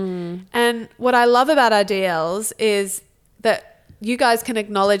it. And what I love about our DLs is that you guys can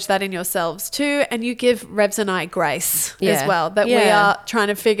acknowledge that in yourselves too, and you give Revz and I grace as well, that we are trying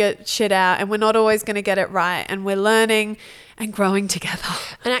to figure shit out and we're not always going to get it right, and we're learning and growing together.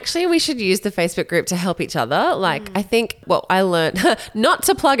 And actually, we should use the Facebook group to help each other. Like, I think what I learned, not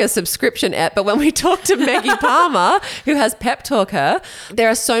to plug a subscription app, but when we talked to Maggie Palmer, who has Pep Talk Her, there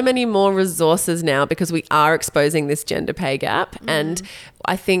are so many more resources now because we are exposing this gender pay gap. And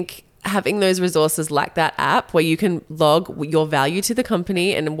I think having those resources like that app where you can log your value to the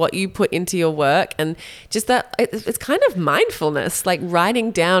company and what you put into your work, and just that it's kind of mindfulness, like writing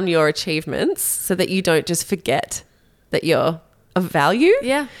down your achievements so that you don't just forget that you're of value.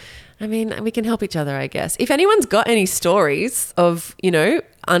 Yeah. I mean, we can help each other, I guess. If anyone's got any stories of,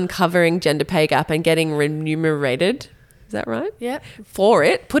 uncovering gender pay gap and getting remunerated, is that right? Yeah. For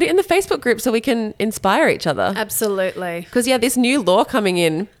it, put it in the Facebook group so we can inspire each other. Absolutely. Because, this new law coming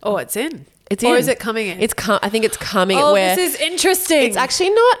in. Oh, it's in. It's or in. is it coming in? I think it's coming. Oh, where this is interesting. It's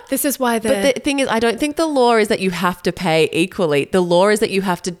actually not. This is why But the thing is, I don't think the law is that you have to pay equally. The law is that you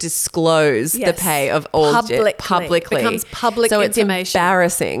have to disclose the pay of all publicly. It becomes public so information. It's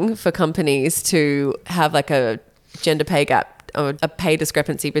embarrassing for companies to have like a gender pay gap or a pay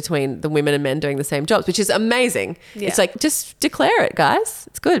discrepancy between the women and men doing the same jobs, which is amazing. Yeah. It's like, just declare it, guys.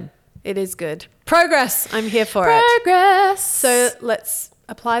 It's good. It is good. Progress. I'm here for it. Progress. So let's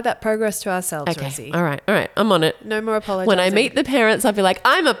apply that progress to ourselves, Okay. Rosie. All right. I'm on it. No more apologizing. When I meet the parents, I'll be like,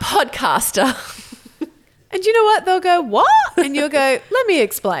 I'm a podcaster. And you know what? They'll go, what? And you'll go, let me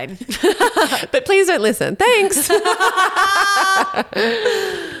explain. But please don't listen. Thanks.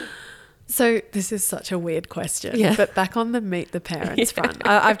 So this is such a weird question. Yeah. But back on the meet the parents front,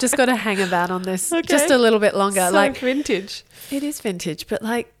 I've just got to hang about on this just a little bit longer. So vintage. It is vintage, but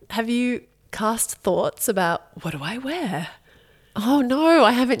have you cast thoughts about what do I wear? Oh, no,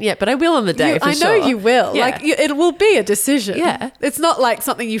 I haven't yet, but I will on the day for sure. I know you will. Yeah. It will be a decision. Yeah. It's not like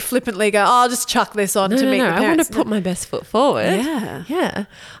something you flippantly go, I'll just chuck this on to meet the parents. I want to put my best foot forward. Yeah. Yeah.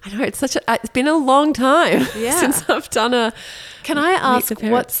 I know, it's been a long time since I've done a... Can I ask,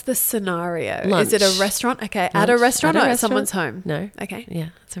 what's the scenario? Lunch. Is it a restaurant? Okay. Lunch. At a restaurant At a or at restaurant? someone's home? No. Okay. Yeah,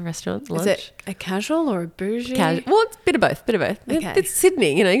 it's a restaurant. Lunch. Is it a casual or a bougie? Well, it's a bit of both. Okay. It's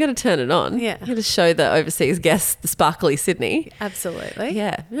Sydney, you got to turn it on. Yeah. You got to show the overseas guests the sparkly Sydney. Absolutely.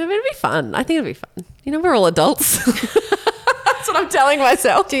 Yeah. It'll be fun. I think it'll be fun. We're all adults. That's what I'm telling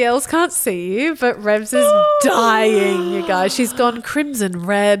myself. DLs can't see you, but Revz is dying, you guys. She's gone crimson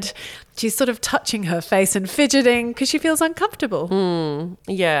red. She's sort of touching her face and fidgeting because she feels uncomfortable.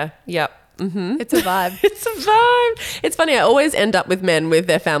 Yeah. Yep. Mm-hmm. It's a vibe. It's a vibe. It's funny. I always end up with men with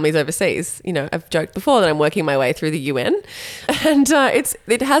their families overseas. I've joked before that I'm working my way through the UN, and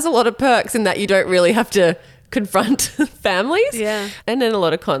it has a lot of perks in that you don't really have to confront families. Yeah. And then a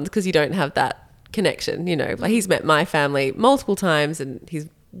lot of cons because you don't have that connection. Like he's met my family multiple times and he's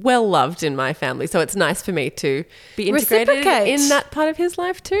well loved in my family. So it's nice for me to be integrated Reciprocate. in that part of his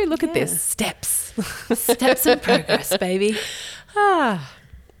life too. Look at Yeah. this. Steps. Steps in progress, baby.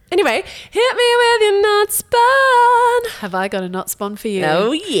 Anyway, hit me with your Not Spon. Have I got a Not Spon for you?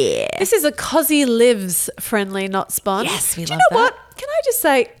 Oh, yeah. This is a Cosy Lives friendly Not Spon. Yes, we Do you love know that. what? Can I just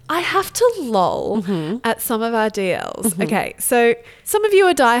say, I have to lol at some of our DLs. Okay, so some of you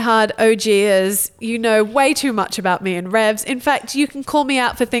are diehard OGers. You know way too much about me and Revz. In fact, you can call me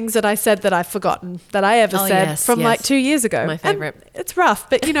out for things that I said that I've forgotten that I ever said yes, from yes. like 2 years ago. My favourite. And it's rough,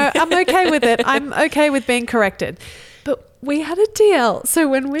 but I'm okay with it. I'm okay with being corrected. But we had a DL. So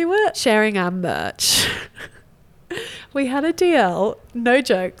when we were sharing our merch... We had a DL, no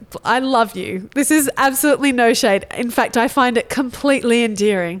joke. I love you. This is absolutely no shade. In fact, I find it completely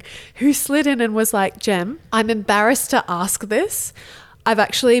endearing. Who slid in and was like, Gem, I'm embarrassed to ask this. I've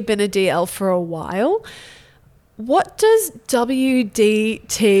actually been a DL for a while. What does WDTHFT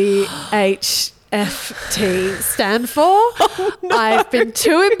stand for? I've been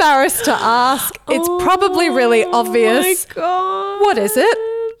too embarrassed to ask. It's probably really obvious. Oh my God. What is it?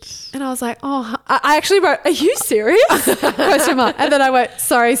 And I was like, I actually wrote, are you serious? Question mark. And then I went,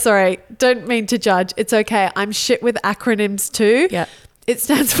 sorry. Don't mean to judge. It's okay. I'm shit with acronyms too. Yeah. It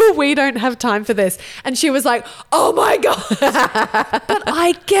stands for We Don't Have Time for This. And she was like, oh my God. But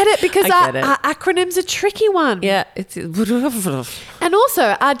I get it because our acronym's a tricky one. Yeah. It's... And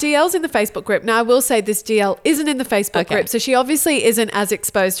also our DL's in the Facebook group. Now I will say this DL isn't in the Facebook group. So she obviously isn't as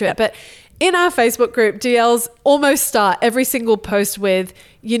exposed to it. But in our Facebook group, DLs almost start every single post with,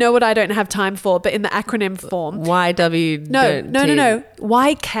 you know what I don't have time for, but in the acronym form. YW. No.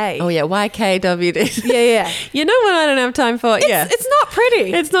 YK. Oh, yeah. YKWD. Yeah. You know what I don't have time for? It's not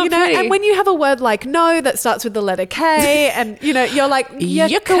pretty. It's not pretty. And when you have a word like no that starts with the letter K and, you're like, I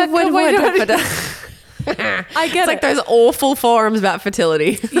get It's like those awful forums about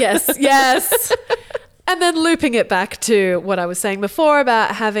fertility. Yes. And then looping it back to what I was saying before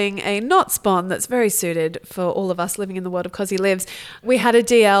about having a Not Spon that's very suited for all of us living in the world of Cosy Lives. We had a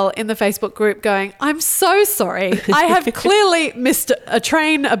DL in the Facebook group going, I'm so sorry. I have clearly missed a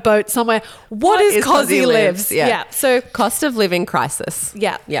train, a boat somewhere. What is Cosy Lives? Yeah. So Cost of living crisis.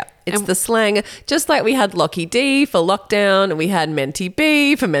 Yeah. Yeah. It's the slang, just like we had Lockie D for lockdown and we had Menti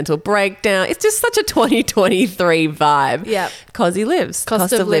B for mental breakdown. It's just such a 2023 vibe. Yeah. Cosy Lives.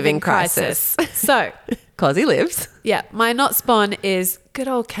 cost of living crisis. So, Cosy Lives. yeah, my Not Spon is good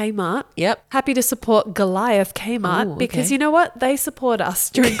old Kmart. Yep. Happy to support Goliath Kmart Ooh, because okay. you know what? They support us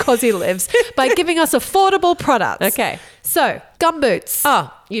during Cosy Lives by giving us affordable products. Okay. So, gumboots.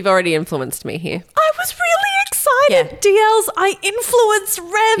 Oh, you've already influenced me here. I was really excited. DLs, I influenced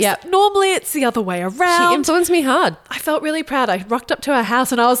Revz. Yep. Normally it's the other way She around. influenced me hard. I felt really proud. I rocked up to her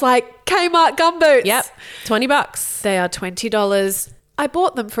house and I was like, Kmart gumboots. Yep. $20. They are $20. I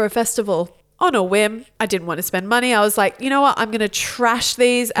bought them for a festival on a whim. I didn't want to spend money. I was like, you know what? I'm going to trash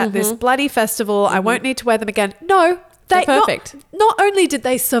these at this bloody festival. I won't need to wear them again. No. They're perfect. Not only did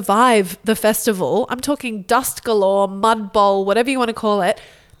they survive the festival, I'm talking dust galore, mud bowl, whatever you want to call it,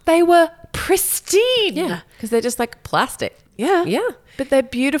 they were pristine. Yeah. Because they're just like plastic. Yeah. Yeah. But they're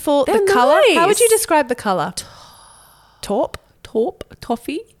beautiful. They're the color. How would nice. you describe the color? Taupe?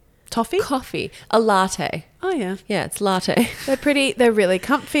 Toffee? Toffee? Coffee. A latte. Oh, yeah. Yeah, it's latte. They're pretty. They're really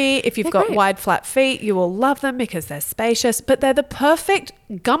comfy. If you've They're got great. wide, flat feet, you will love them because they're spacious. But they're the perfect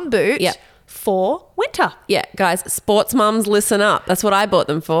gumboot Yep. for winter. Yeah, guys, sports mums, listen up. That's what I bought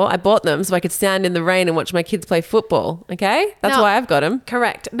them for. I bought them so I could stand in the rain and watch my kids play football. Okay? That's Now- why I've got them.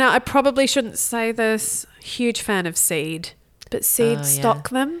 Correct. Now, I probably shouldn't say this. Huge fan of Seed. But Seed yeah. stock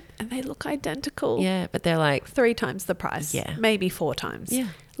them and they look identical. Yeah, but they're like, 3 times the price. Yeah. Maybe 4 times. Yeah.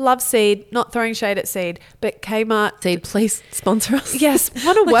 Love Seed. Not throwing shade at Seed. But Kmart. Seed, please sponsor us. Yes.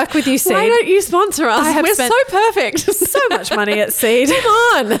 Want to work with you, Seed. Why don't you sponsor us? I have We're spent so perfect. so much money at Seed. Come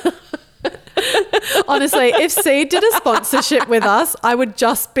on. Honestly, if Seed did a sponsorship with us, I would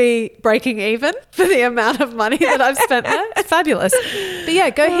just be breaking even for the amount of money that I've spent there. It's fabulous. But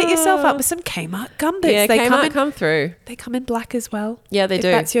yeah, go hit yourself up with some Kmart gumboots. Yeah, they Kmart come through. They come in black as well. Yeah, they if do.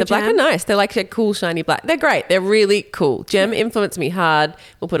 That's your The black jam. are nice. They're like a cool, shiny black. They're great. They're really cool. Gem influenced me hard.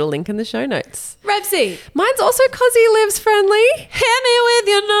 We'll put a link in the show notes. Revzy, Mine's also Cosy Lives friendly. hit me with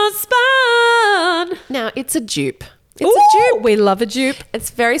your Not Spon. Now, it's a dupe. It's a dupe. We love a dupe. It's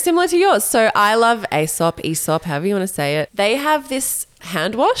very similar to yours. So I love Aesop, however you want to say it. They have this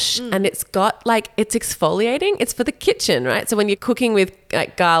hand wash and it's got like, it's exfoliating. It's for the kitchen, right? So when you're cooking with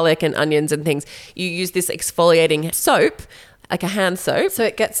like garlic and onions and things, you use this exfoliating soap, like a hand soap. So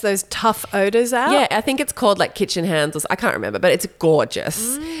it gets those tough odors out. Yeah, I think it's called like kitchen hands. I can't remember, but it's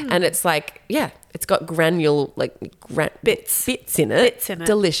gorgeous. And it's like, yeah, it's got granule, like bits in it. Bits in it.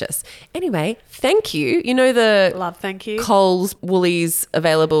 Delicious. Anyway, thank you. You know the Love, thank you. Coles, Woolies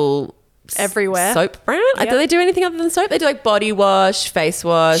available Everywhere. soap brand? Yep. Do they do anything other than soap? They do like body wash, face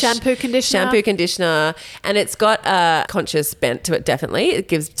wash, Shampoo, conditioner. and it's got a conscious bent to it. Definitely, it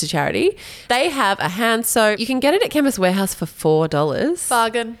gives to charity. They have a hand soap. You can get it at Chemist Warehouse for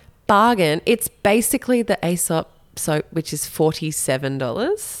 $4. Bargain. It's basically the Aesop soap, which is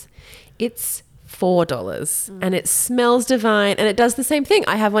 $47. It's $4 and it smells divine and it does the same thing.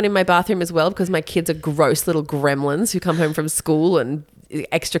 I have one in my bathroom as well because my kids are gross little gremlins who come home from school and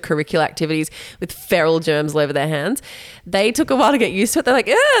extracurricular activities with feral germs all over their hands. They took a while to get used to it. They're like,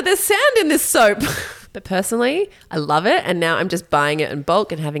 there's sand in this soap. But personally, I love it and now I'm just buying it in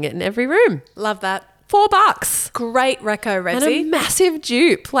bulk and having it in every room. Love that. $4. Great reco, And a Revzy. massive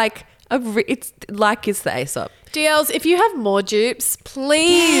dupe. Like it's the Aesop. DLs, if you have more dupes,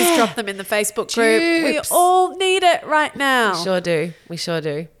 please drop them in the Facebook group. Dupes. We all need it right now. We sure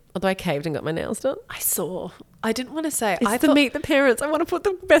do. Although I caved and got my nails done. I saw. I didn't want to say. It's I to thought, meet the parents. I want to put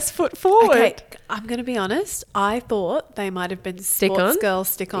the best foot forward. okay, I'm going to be honest. I thought they might have been sports Stick-on? girl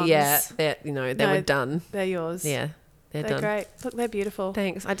stick-ons. Yeah, they No, were done. They're yours. Yeah, they're They're done. great. Look, they're beautiful.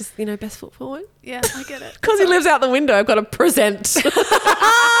 Thanks. I just, best foot forward. Yeah, I get it. Because he lives out the window, I've got to present.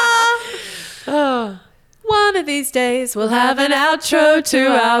 One of these days we'll have an outro to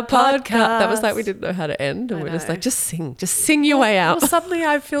our podcast. That was like we didn't know how to end, and I we're just know. like, just sing your way out. Well, suddenly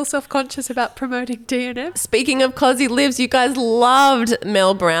I feel self-conscious about promoting DNF. Speaking of Cosy Lives, you guys loved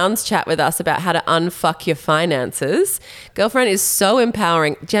Mel Brown's chat with us about how to unfuck your finances. Girlfriend is so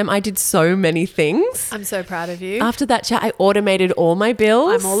empowering. Gem, I did so many things. I'm so proud of you. After that chat, I automated all my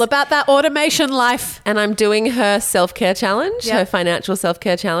bills. I'm all about that automation life. And I'm doing her self-care challenge, Yep. her financial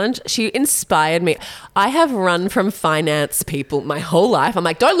self-care challenge. She inspired me. I have run run from finance people my whole life. I'm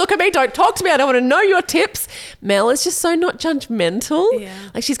like, don't look at me, don't talk to me, I don't want to know your tips. Mel is just so not judgmental. Yeah.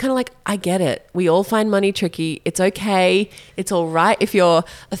 Like she's kind of like, I get it. We all find money tricky. It's okay. It's all right if you're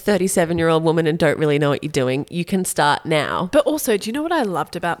a 37-year-old woman and don't really know what you're doing. You can start now. But also, do you know what I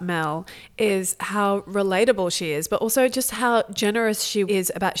loved about Mel is how relatable she is, but also just how generous she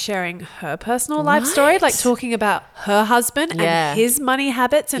is about sharing her personal life story, like talking about her husband and his money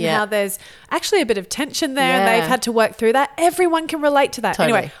habits and how there's actually a bit of tension there and they've had to work through that. Everyone can relate to that.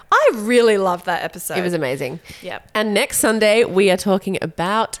 Totally. Anyway, I really loved that episode. It was amazing. Yep. And next Sunday, we are talking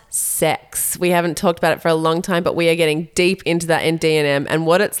about sex. We haven't talked about it for a long time, but we are getting deep into that in D&M and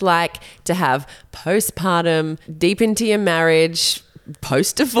what it's like to have postpartum, deep into your marriage,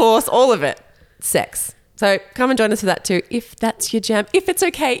 post-divorce, all of it. Sex. So come and join us for that too, if that's your jam. If it's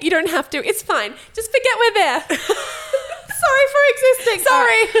okay, you don't have to. It's fine. Just forget we're there. Sorry for existing.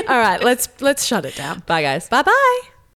 Sorry. All right, let's shut it down. Bye, guys. Bye-bye.